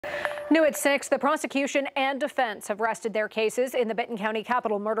New at 6, the prosecution and defense have rested their cases in the Benton County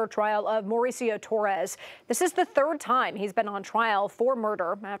capital murder trial of Mauricio Torres. This is the third time he's been on trial for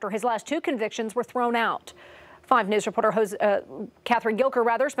murder after his last two convictions were thrown out. 5 News reporter Catherine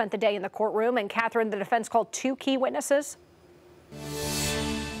Gilker spent the day in the courtroom. And Catherine, the defense called 2 key witnesses.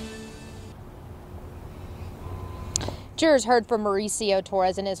 Jurors heard from Mauricio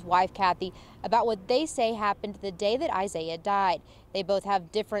Torres and his wife, Kathy, about what they say happened the day that Isaiah died. They both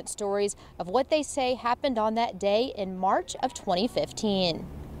have different stories of what they say happened on that day in March of 2015.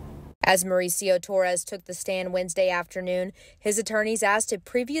 As Mauricio Torres took the stand Wednesday afternoon, his attorneys asked if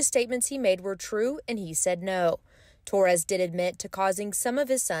previous statements he made were true, and he said no. Torres did admit to causing some of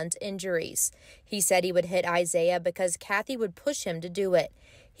his son's injuries. He said he would hit Isaiah because Kathy would push him to do it.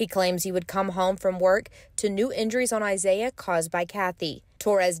 He claims he would come home from work to new injuries on Isaiah caused by Kathy.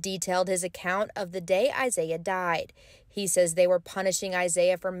 Torres detailed his account of the day Isaiah died. He says they were punishing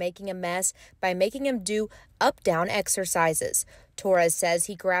Isaiah for making a mess by making him do up-down exercises. Torres says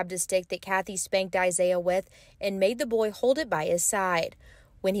he grabbed a stick that Kathy spanked Isaiah with and made the boy hold it by his side.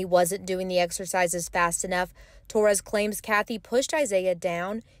 When he wasn't doing the exercises fast enough, Torres claims Kathy pushed Isaiah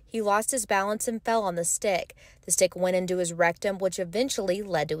down. He lost his balance and fell on the stick. The stick went into his rectum, which eventually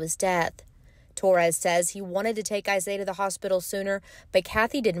led to his death. Torres says he wanted to take Isaiah to the hospital sooner, but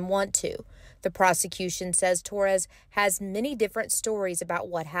Kathy didn't want to. The prosecution says Torres has many different stories about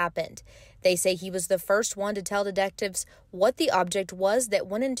what happened. They say he was the first one to tell detectives what the object was that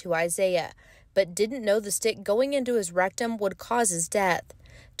went into Isaiah, but didn't know the stick going into his rectum would cause his death.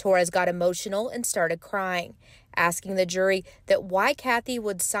 Torres got emotional and started crying, asking the jury that why Kathy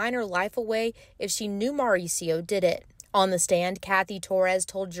would sign her life away if she knew Mauricio did it. On the stand, Kathy Torres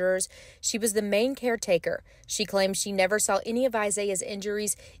told jurors she was the main caretaker. She claimed she never saw any of Isaiah's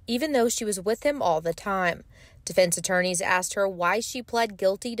injuries, even though she was with him all the time. Defense attorneys asked her why she pled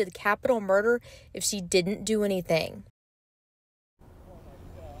guilty to the capital murder if she didn't do anything.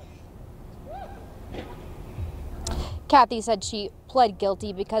 Kathy said she pled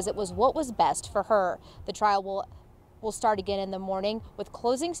guilty because it was what was best for her. The trial will start again in the morning with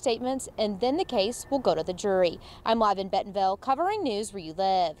closing statements, and then the case will go to the jury. I'm live in Bentonville, covering news where you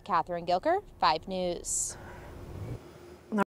live. Catherine Gilker, 5 News.